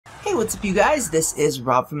Hey, what's up you guys? This is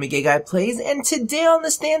Rob from Gay Guy Plays, and today on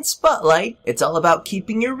the Stand Spotlight, it's all about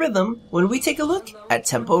keeping your rhythm when we take a look at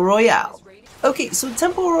Tempo Royale. Okay, so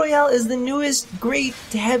Tempo Royale is the newest, great,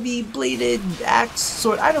 heavy-bladed axe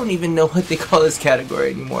sword. I don't even know what they call this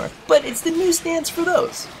category anymore, but it's the new stance for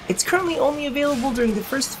those. It's currently only available during the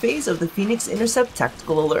first phase of the Phoenix Intercept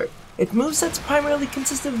Tactical Alert. Its movesets primarily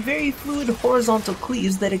consist of very fluid horizontal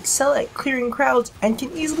cleaves that excel at clearing crowds and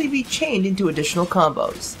can easily be chained into additional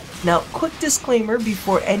combos. Now, quick disclaimer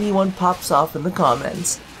before anyone pops off in the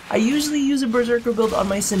comments. I usually use a Berserker build on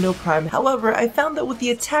my Cindo Prime, however, I found that with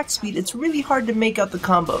the attack speed it's really hard to make out the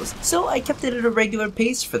combos, so I kept it at a regular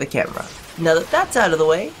pace for the camera. Now that that's out of the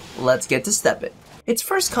way, let's get to steppin'. Its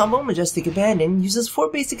first combo, Majestic Abandon, uses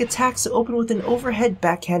 4 basic attacks to open with an overhead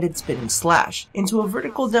backhanded spinning slash, into a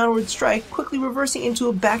vertical downward strike, quickly reversing into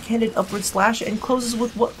a backhanded upward slash, and closes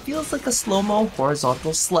with what feels like a slow-mo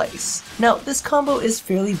horizontal slice. Now, this combo is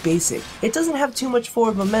fairly basic. It doesn't have too much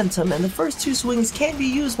forward momentum, and the first 2 swings can be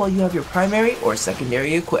used while you have your primary or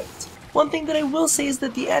secondary equipped. One thing that I will say is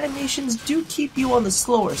that the animations do keep you on the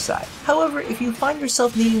slower side. However, if you find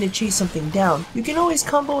yourself needing to chase something down, you can always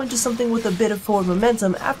combo into something with a bit of forward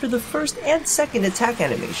momentum after the first and second attack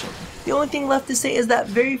animation. The only thing left to say is that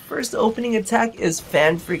very first opening attack is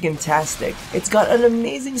fan-freaking-tastic. It's got an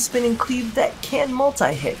amazing spinning cleave that can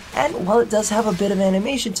multi-hit, and while it does have a bit of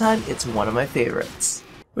animation time, it's one of my favorites.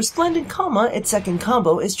 Resplendent Comma, its second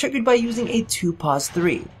combo, is triggered by using a 2-pause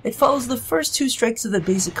 3. It follows the first 2 strikes of the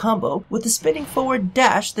basic combo with a spinning forward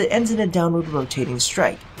dash that ends in a downward rotating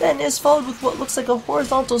strike, then is followed with what looks like a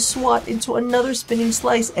horizontal swat into another spinning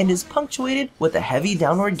slice and is punctuated with a heavy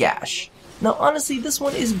downward gash. Now honestly, this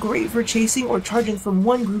one is great for chasing or charging from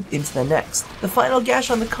one group into the next. The final gash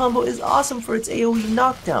on the combo is awesome for its AoE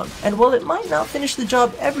knockdown, and while it might not finish the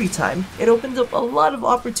job every time, it opens up a lot of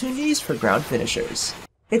opportunities for ground finishers.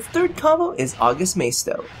 Its third combo is August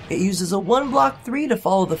Maisto. It uses a 1-block 3 to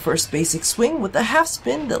follow the first basic swing with a half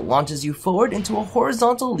spin that launches you forward into a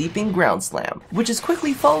horizontal leaping ground slam, which is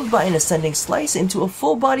quickly followed by an ascending slice into a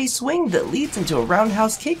full body swing that leads into a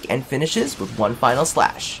roundhouse kick and finishes with one final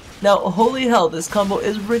slash. Now, holy hell, this combo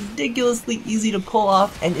is ridiculously easy to pull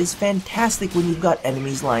off and is fantastic when you've got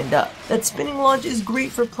enemies lined up. That spinning launch is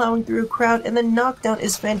great for plowing through a crowd, and the knockdown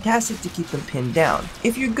is fantastic to keep them pinned down.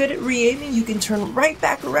 If you're good at re-aiming, you can turn right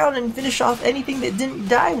back around and finish off anything that didn't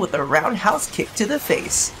die with a roundhouse kick to the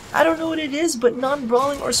face. I don't know what it is, but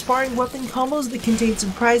non-brawling or sparring weapon combos that contain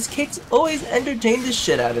surprise kicks always entertain the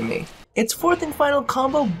shit out of me. Its fourth and final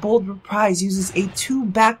combo, Bold Reprise, uses a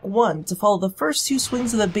 2-back 1 to follow the first 2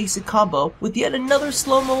 swings of the basic combo with yet another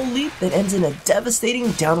slow-mo leap that ends in a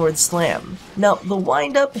devastating downward slam. Now, the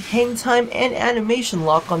wind-up, hang time, and animation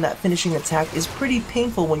lock on that finishing attack is pretty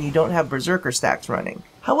painful when you don't have Berserker stacks running.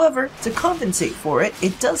 However, to compensate for it,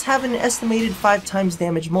 it does have an estimated 5 times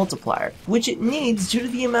damage multiplier, which it needs due to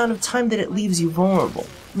the amount of time that it leaves you vulnerable.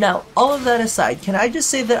 Now, all of that aside, can I just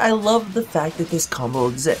say that I love the fact that this combo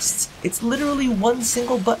exists. It's literally one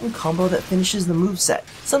single button combo that finishes the moveset.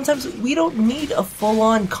 Sometimes we don't need a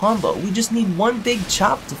full-on combo, we just need one big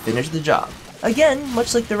chop to finish the job. Again,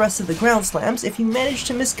 much like the rest of the ground slams, if you manage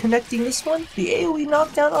to miss connecting this one, the AoE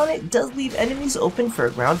knockdown on it does leave enemies open for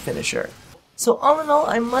a ground finisher. So all in all,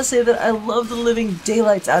 I must say that I love the living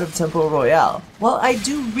daylights out of Tempo Royale. While I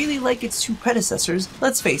do really like its 2 predecessors,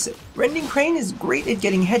 let's face it, Rending Crane is great at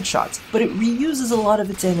getting headshots, but it reuses a lot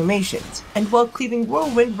of its animations. And while Cleaving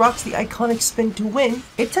Whirlwind rocks the iconic spin to win,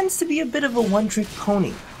 it tends to be a bit of a one-trick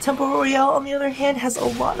pony. Tempo Royale, on the other hand, has a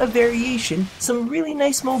lot of variation, some really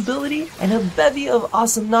nice mobility, and a bevy of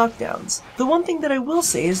awesome knockdowns. The one thing that I will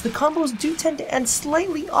say is the combos do tend to end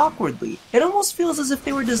slightly awkwardly. It almost feels as if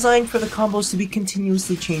they were designed for the combos to be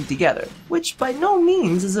continuously chained together, which by no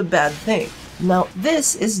means is a bad thing. Now,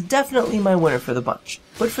 this is definitely my winner for the bunch,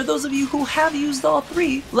 but for those of you who have used all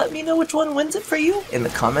 3, let me know which one wins it for you in the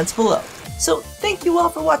comments below. So, thank you all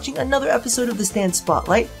for watching another episode of the Stand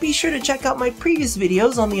Spotlight. Be sure to check out my previous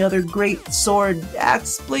videos on the other great sword,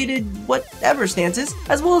 axe, bladed, whatever stances,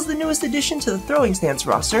 as well as the newest addition to the throwing stance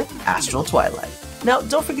roster, Astral Twilight. Now,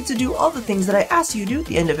 don't forget to do all the things that I asked you to do at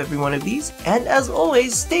the end of every one of these, and as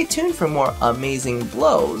always, stay tuned for more amazing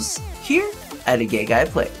blows here at A Gay Guy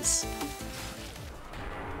Plays.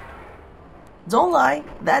 Don't lie,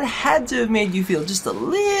 that had to have made you feel just a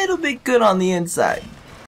little bit good on the inside.